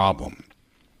fixing the problem.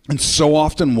 And so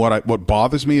often what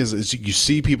bothers me is you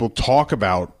see people talk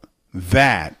about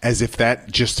that as if that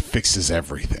just fixes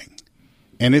everything.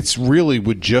 And it's really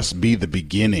would just be the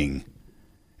beginning.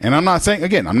 And I'm not saying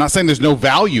there's no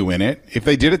value in it. If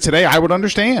they did it today, I would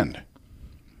understand.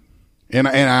 And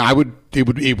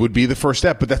it would be the first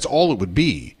step, but that's all it would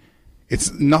be.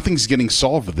 Nothing's getting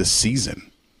solved this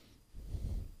season.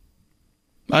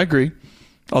 I agree.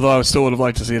 Although I still would have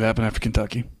liked to see it happen after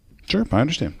Kentucky. Sure, I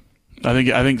understand. I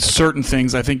think certain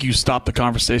things, you stop the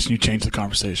conversation, you change the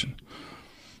conversation.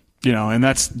 And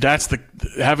that's the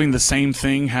having the same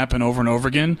thing happen over and over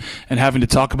again, and having to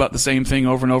talk about the same thing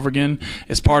over and over again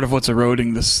is part of what's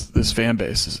eroding this fan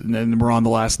base. And we're on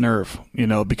the last nerve,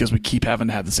 because we keep having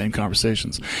to have the same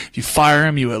conversations. If you fire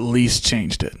him, you at least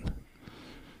changed it,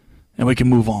 and we can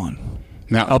move on.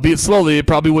 Now, albeit slowly, it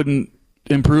probably wouldn't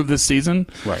improve this season,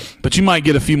 right? But you might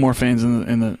get a few more fans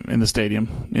in the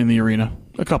stadium, in the arena,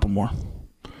 a couple more.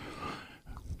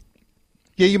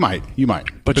 Yeah, you might.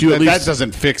 But that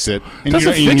doesn't fix it.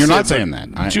 And you're not saying that.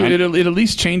 It at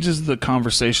least changes the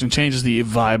conversation, changes the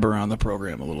vibe around the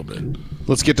program a little bit.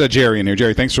 Let's get Jerry in here.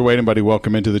 Jerry, thanks for waiting, buddy.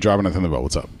 Welcome into the Driving on Thunderbolt.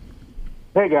 What's up?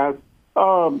 Hey, guys.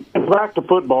 Back to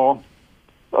football.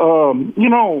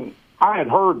 I had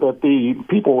heard that the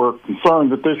people were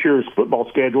concerned that this year's football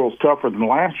schedule is tougher than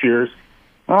last year's.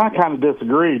 I kind of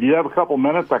disagree. Do you have a couple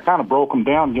minutes? I kind of broke them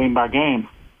down game by game.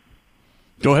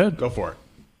 Go ahead. Go for it.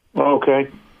 Okay.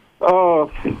 The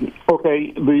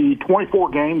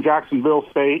 24-game Jacksonville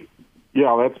State,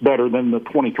 that's better than the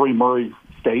 23 Murray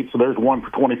State, so there's one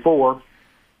for 24.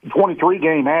 The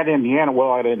 23-game at Indiana,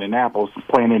 at Indianapolis,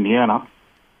 playing Indiana,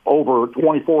 over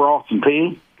 24 Austin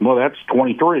Peay, that's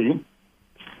 23.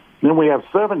 Then we have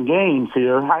 7 games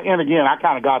here, and again, I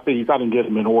kind of got these, I didn't get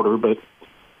them in order, but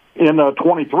in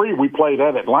 23, we played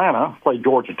at Atlanta, played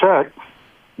Georgia Tech.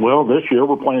 Well, this year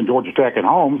we're playing Georgia Tech at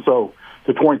home, so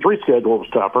the 23 schedule was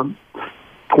tougher.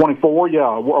 24,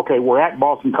 we're at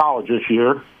Boston College this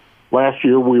year. Last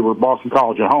year we were Boston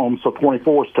College at home, so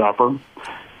 24 is tougher.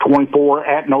 24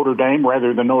 at Notre Dame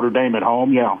rather than Notre Dame at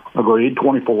home, agreed,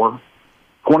 24.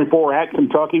 24 at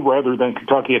Kentucky rather than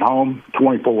Kentucky at home,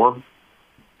 24.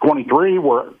 23,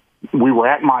 we were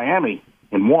at Miami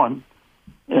and won.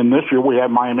 And this year we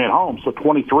had Miami at home, so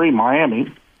 23,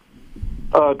 Miami.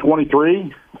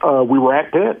 23, we were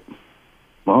at Pitt.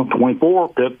 Well, 24,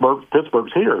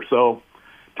 Pittsburgh's here, so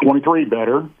 23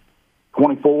 better.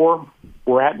 24,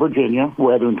 we're at Virginia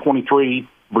rather than 23,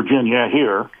 Virginia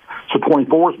here, so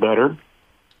 24 is better.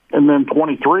 And then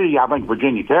 23, I think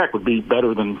Virginia Tech would be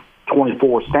better than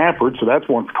 24 Stanford, so that's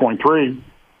one for 23.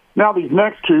 Now, these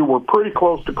next two were pretty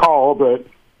close to call, but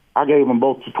I gave them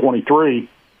both to 23.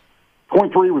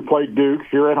 23, we played Duke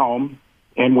here at home,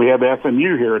 and we have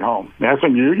SMU here at home.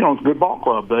 SMU, it's a good ball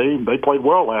club. They played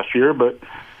well last year, but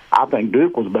I think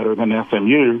Duke was better than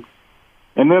SMU.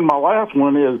 And then my last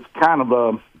one is kind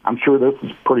of I'm sure this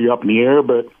is pretty up in the air,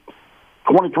 but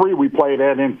 23, we played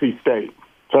at NC State.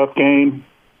 Tough game.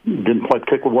 Didn't play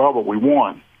particularly well, but we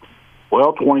won.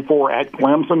 Well, 24 at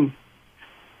Clemson.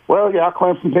 Well,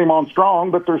 Clemson came on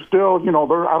strong, but they're still,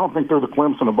 I don't think they're the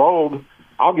Clemson of old.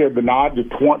 I'll give the nod to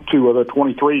the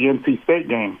 23 NC State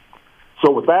game.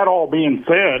 So with that all being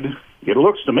said, it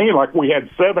looks to me like we had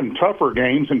 7 tougher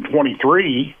games in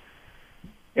 23,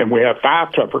 and we have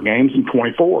 5 tougher games in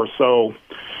 24. So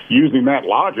using that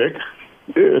logic,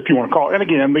 if you want to call it, and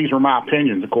again, these are my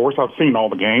opinions, of course. I've seen all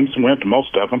the games, went to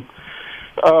most of them.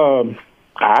 I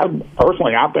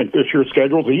think this year's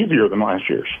schedule is easier than last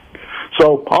year's.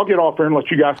 So I'll get off there and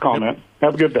let you guys comment.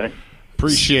 Have a good day.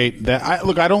 Appreciate that.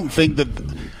 I don't think that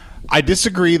 – I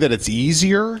disagree that it's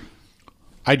easier.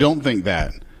 I don't think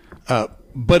that.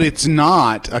 But it's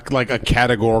not like a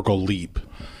categorical leap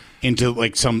into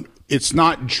like some – it's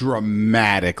not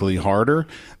dramatically harder.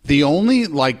 The only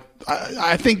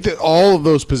I think that all of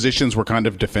those positions were kind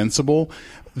of defensible.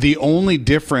 The only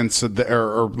difference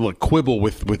or quibble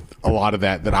with a lot of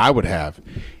that I would have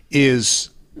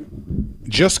is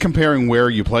just comparing where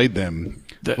you played them.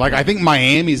 I think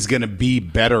Miami's going to be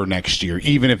better next year,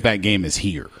 even if that game is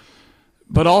here.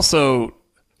 But also,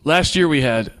 last year we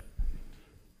had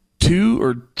 2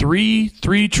 or 3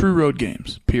 true road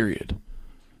games, period.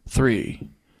 3.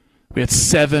 We had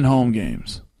 7 home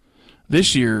games.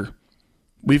 This year,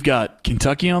 we've got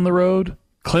Kentucky on the road,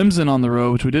 Clemson on the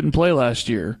road, which we didn't play last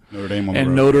year,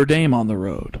 Notre Dame on the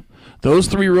road. Those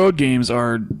 3 road games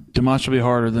are demonstrably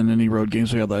harder than any road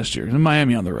games we had last year. And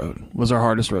Miami on the road was our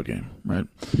hardest road game, right?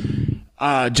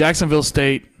 Jacksonville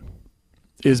State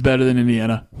is better than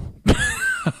Indiana.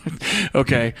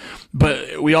 Okay.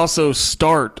 But we also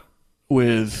start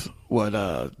with,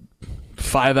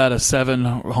 5 out of 7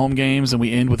 home games, and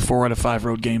we end with 4 out of 5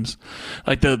 road games.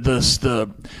 Like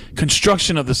the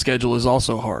construction of the schedule is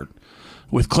also hard.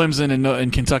 with Clemson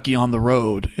and Kentucky on the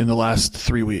road in the last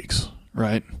 3 weeks,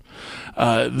 right?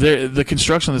 The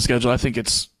construction of the schedule, I think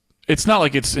it's not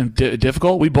like it's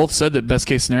difficult. We both said that best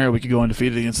case scenario we could go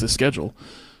undefeated against this schedule,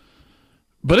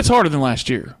 but it's harder than last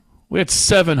year. We had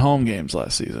 7 home games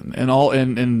last season,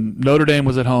 and Notre Dame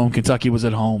was at home, Kentucky was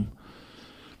at home.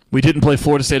 We didn't play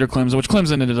Florida State or Clemson, which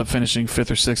Clemson ended up finishing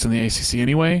 5th or 6th in the ACC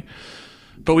anyway,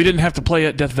 but we didn't have to play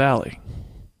at Death Valley.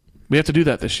 We have to do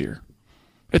that this year.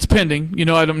 It's pending.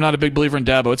 I'm not a big believer in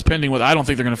Dabo. It's pending. I don't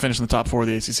think they're going to finish in the top 4 of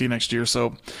the ACC next year,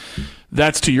 so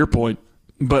that's to your point.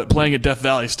 But playing at Death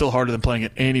Valley is still harder than playing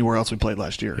at anywhere else we played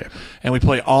last year. Yeah. And we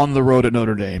play on the road at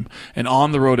Notre Dame and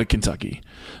on the road at Kentucky.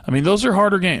 I mean, those are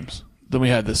harder games than we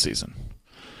had this season.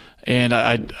 And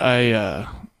I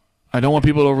don't want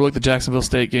people to overlook the Jacksonville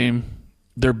State game.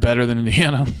 They're better than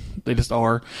Indiana. They just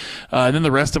are. And then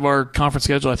the rest of our conference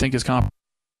schedule, I think, is comparable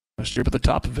last year, but the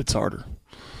top of it's harder.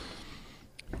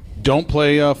 Don't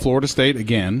play Florida State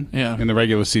again in the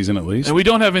regular season at least. And we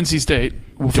don't have NC State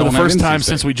for the first time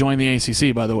since we joined the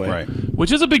ACC, by the way, right.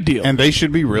 Which is a big deal. And they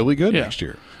should be really good next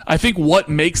year. I think what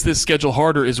makes this schedule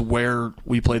harder is where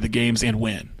we play the games and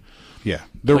win. Yeah.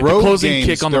 The road games,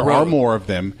 kick on there are more of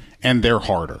them, and they're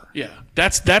harder. Yeah.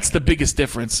 That's the biggest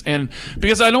difference. And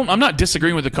because I'm not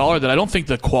disagreeing with the caller that I don't think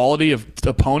the quality of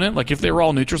the opponent, like if they were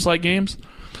all neutral site games,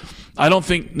 I don't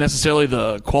think necessarily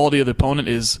the quality of the opponent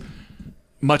is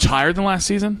much higher than last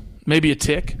season, maybe a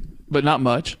tick, but not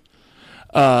much.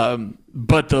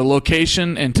 But the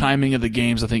location and timing of the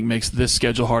games, I think, makes this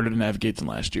schedule harder to navigate than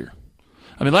last year.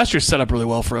 I mean, last year set up really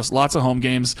well for us. Lots of home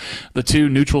games. The 2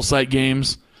 neutral site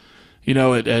games, in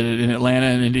Atlanta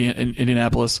and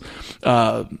Indianapolis.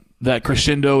 That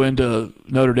crescendo into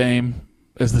Notre Dame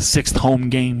as the 6th home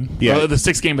game, the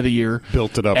 6th game of the year.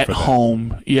 Built it up at for that.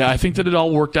 home. Yeah, I think that it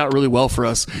all worked out really well for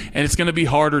us, and it's going to be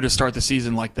harder to start the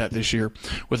season like that this year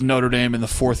with Notre Dame in the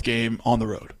 4th game on the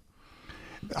road.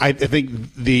 I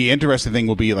think the interesting thing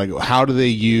will be like how do they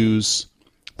use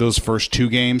those first 2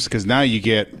 games, because now you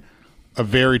get a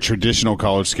very traditional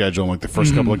college schedule, like the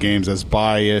first couple of games as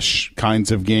bye-ish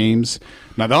kinds of games.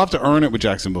 Now they'll have to earn it with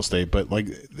Jacksonville State, but like,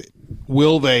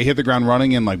 will they hit the ground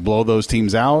running and like blow those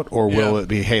teams out, or will it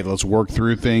be, hey, let's work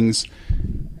through things,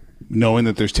 knowing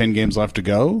that there's 10 games left to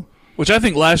go? Which I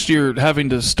think last year having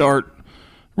to start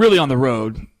really on the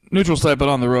road, neutral site but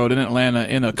on the road in Atlanta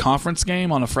in a conference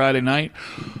game on a Friday night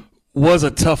was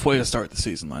a tough way to start the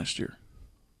season last year.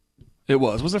 It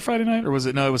was. Was it Friday night or was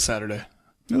it? No, it was Saturday.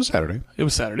 It was Saturday. It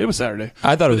was Saturday.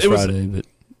 I thought it was Friday, but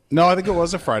no, I think it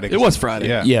was a Friday. It was Friday.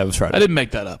 Yeah, it was Friday. I didn't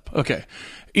make that up. Okay.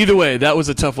 Either way, that was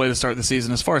a tough way to start the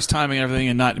season as far as timing and everything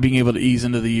and not being able to ease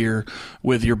into the year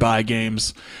with your bye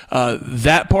games.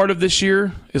 That part of this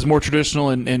year is more traditional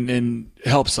and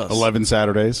helps us. 11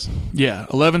 Saturdays. Yeah,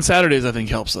 11 Saturdays I think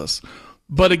helps us.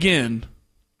 But again,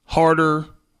 harder,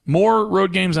 more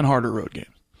road games and harder road games.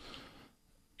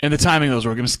 And the timing of those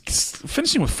road games,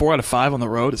 finishing with 4 out of 5 on the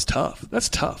road is tough. That's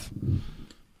tough.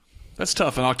 That's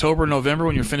tough. In October and November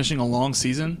when you're finishing a long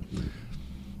season,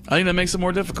 I think that makes it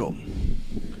more difficult.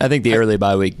 I think the early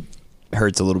bye week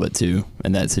hurts a little bit too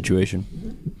in that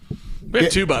situation. We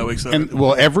have 2 bye weeks though. And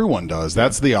well, everyone does.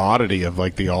 That's the oddity of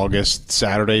like the August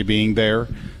Saturday being there,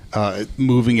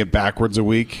 moving it backwards a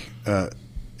week.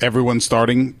 Everyone's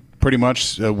starting pretty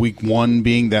much week 1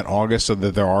 being that August, so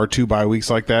that there are 2 bye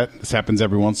weeks like that. This happens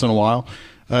every once in a while.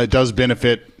 It does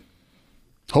benefit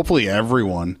hopefully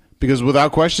everyone, because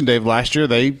without question, Dave, last year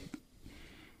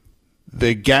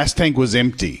the gas tank was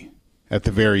empty at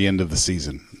the very end of the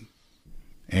season.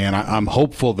 And I'm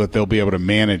hopeful that they'll be able to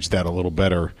manage that a little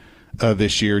better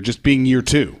this year, just being year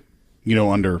 2,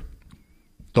 under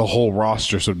the whole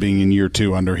roster, so being in year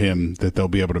 2 under him, that they'll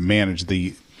be able to manage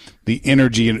the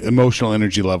energy and emotional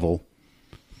energy level.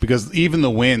 Because even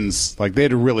the wins, like they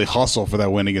had to really hustle for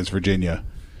that win against Virginia,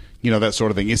 that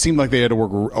sort of thing. It seemed like they had to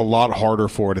work a lot harder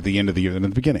for it at the end of the year than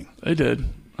at the beginning. They did.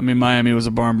 I mean, Miami was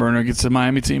a barn burner against a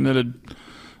Miami team that had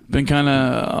been kind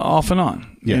of off and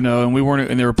on, and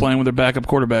they were playing with their backup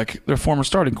quarterback, their former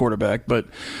starting quarterback. But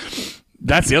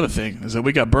that's the other thing, is that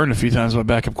we got burned a few times by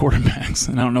backup quarterbacks,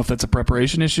 and I don't know if that's a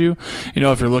preparation issue.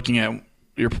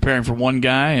 If you're preparing for one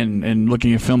guy and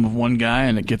looking at film of one guy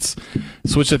and it gets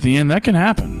switched at the end, that can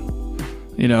happen.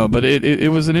 But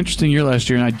it was an interesting year last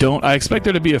year, and I expect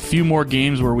there to be a few more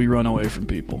games where we run away from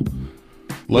people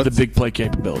with a big play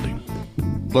capability.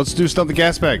 Let's do Stump the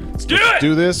Gas Bag. Let's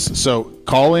do this. So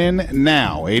call in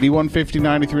now,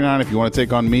 8150-939 if you want to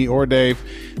take on me or Dave.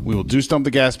 We will do Stump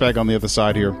the Gas Bag on the other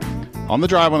side here on The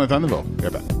Drive on the Thunderbolt.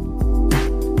 Right back.